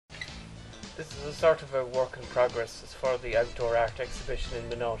This is a sort of a work in progress. It's for the outdoor art exhibition in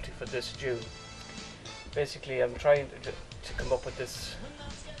Minalty for this June. Basically, I'm trying to come up with this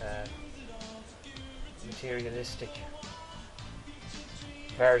materialistic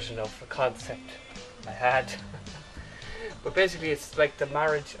version of a concept I had. But basically, it's like the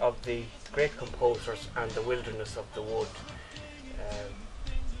marriage of the great composers and the wilderness of the wood.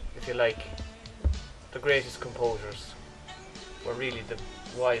 If you like, the greatest composers were really the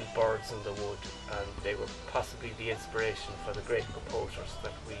wild birds in the wood, and they were possibly the inspiration for the great composers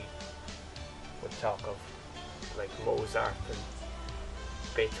that we would talk of, like Mozart and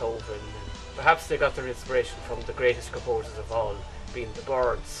Beethoven. And perhaps they got their inspiration from the greatest composers of all, being the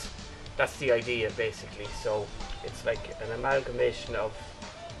birds. That's the idea, basically. So it's like an amalgamation of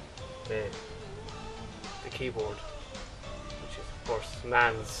the keyboard, which is of course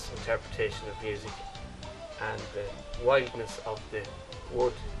man's interpretation of music, and the wildness of the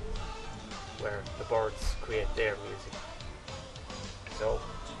wood, where the birds create their music. So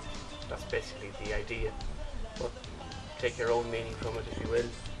that's basically the idea, but take your own meaning from it if you will.